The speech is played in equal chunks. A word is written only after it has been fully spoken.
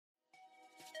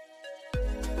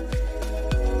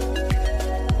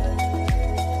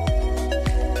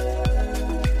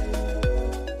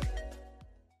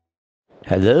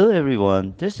Hello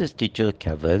everyone, this is teacher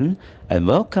Kevin and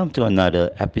welcome to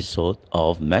another episode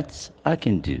of Maths I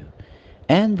Can Do.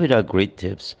 And with our great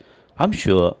tips, I'm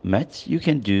sure Maths you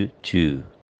can do too.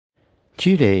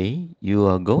 Today you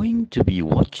are going to be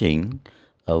watching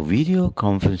a video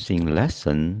conferencing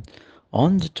lesson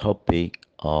on the topic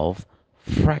of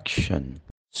fraction.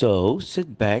 So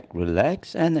sit back,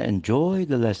 relax and enjoy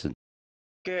the lesson.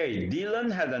 Okay,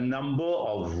 Dylan had a number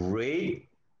of red,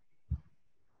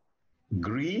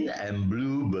 green, and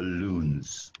blue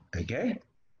balloons. Okay,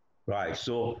 right.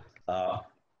 So, I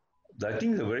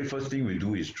think the very first thing we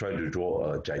do is try to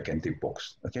draw a gigantic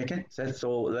box. Okay.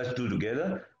 So let's do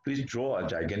together. Please draw a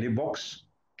gigantic box.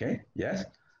 Okay, yes.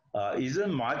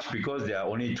 Isn't much because there are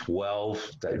only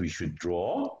 12 that we should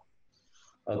draw.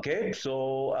 Okay,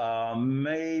 so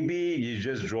maybe you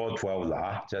just draw 12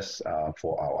 lah, just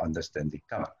for our understanding.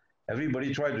 Come,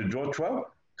 everybody try to draw 12.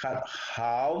 Cut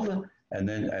half, and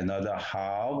then another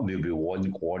half will be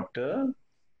 1/4.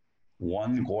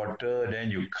 1/4,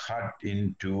 then you cut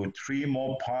into 3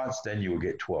 more parts, then you will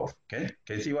get 12. Okay,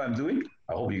 can you see what I'm doing?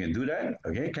 I hope you can do that.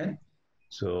 Okay, can?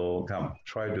 So come,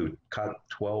 try to cut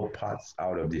 12 parts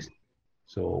out of this.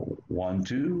 So 1,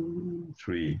 2,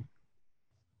 3.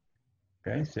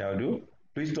 Okay, see how I do?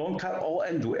 Please don't cut all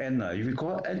end to end. If you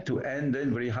cut end to end,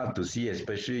 then very hard to see,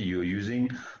 especially you're using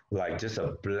like just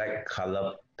a black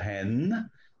color pen.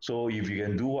 So if you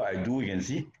can do what I do, you can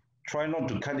see, try not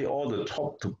to cut it all the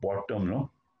top to bottom, no?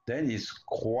 Then it's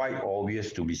quite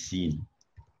obvious to be seen.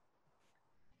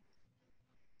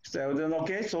 Is that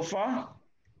okay so far?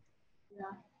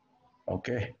 Yeah.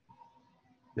 Okay.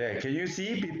 There, can you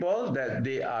see people that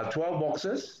there are 12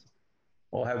 boxes?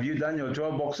 Or have you done your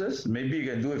 12 boxes? Maybe you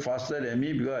can do it faster than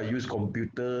me because I use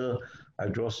computer. I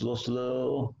draw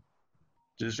slow.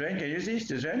 Zizhen, can you see,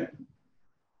 Zizhen?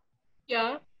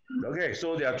 Yeah. Okay,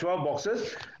 so there are 12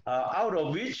 boxes, out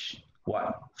of which,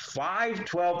 what? 5,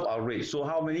 12 are red. So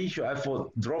how many should I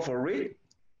draw for red?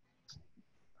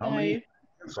 How many?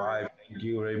 5. Thank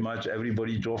you very much.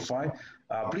 Everybody draw 5.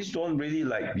 Please don't really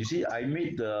you see, I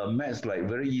made the maths like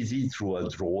very easy through a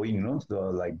drawing, no?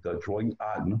 The drawing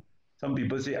art, no? Some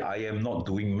people say, I am not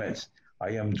doing maths.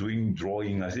 I am doing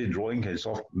drawing. I say drawing can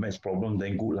solve maths problem,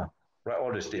 then good lah. Write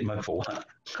all the statement for what?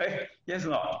 Okay, yes or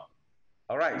no?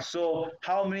 All right, so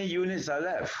how many units are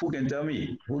left? Who can tell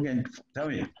me? Who can tell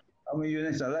me how many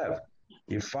units are left?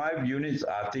 If 5 units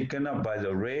are taken up by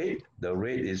the rate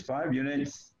is 5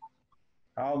 units.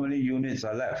 How many units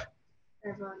are left?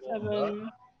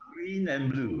 7. Green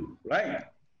and blue, right?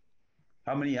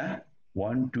 How many?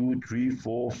 1, 2, 3,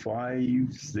 4,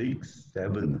 5, 6,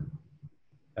 7.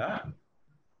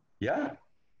 Yeah?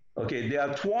 Okay, there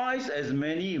are twice as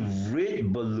many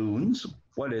red balloons,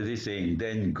 what is it saying,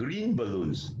 than green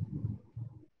balloons.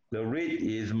 The red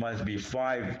must be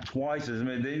 5, twice as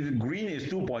many. Then green is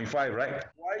 2.5, right?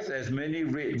 Twice as many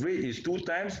red. Red is 2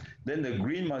 times, then the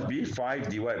green must be 5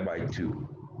 divided by 2.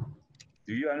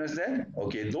 Do you understand?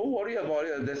 Okay, don't worry about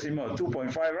it, a decimal,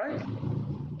 2.5, right?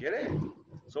 Get it?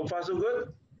 So far, so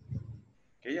good?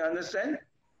 Can you understand?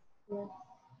 Yeah.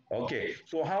 Okay,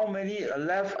 so how many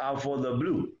left are for the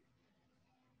blue?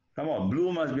 Come on,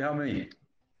 blue must be how many?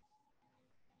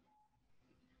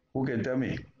 Who can tell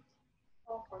me?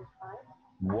 4.5.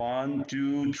 1,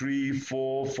 2, 3,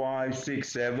 4, 5, 6,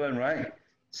 7, right?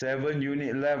 7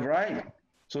 unit left, right?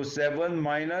 So 7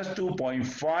 minus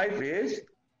 2.5 is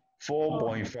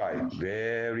 4.5.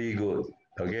 Very good.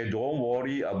 Okay, don't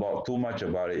worry about too much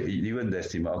about it, even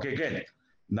decimal. Okay, Ken.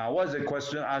 Now, what's the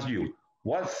question asked you?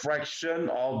 What fraction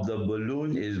of the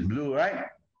balloon is blue, right?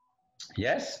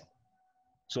 Yes?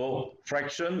 So,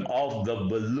 fraction of the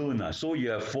balloon. So, you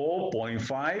have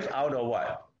 4.5 out of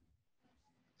what?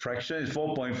 Fraction is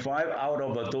 4.5 out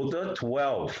of a total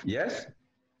 12. Yes?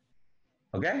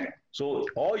 Okay? So,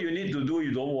 all you need to do,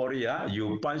 you don't worry.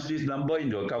 You punch this number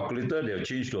into a calculator, they'll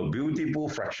change to a beautiful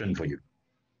fraction for you.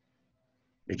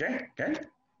 Okay?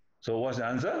 So, what's the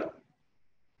answer?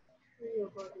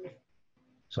 3/8.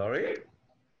 Sorry?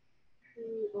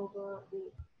 3/8.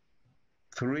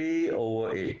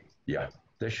 3/8. Yeah,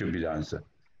 that should be the answer.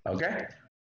 Okay?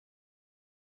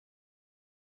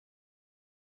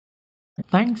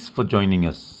 Thanks for joining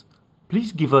us.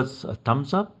 Please give us a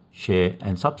thumbs up, share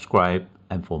and subscribe,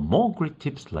 and for more great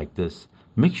tips like this,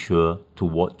 make sure to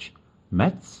watch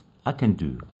Maths I Can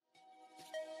Do.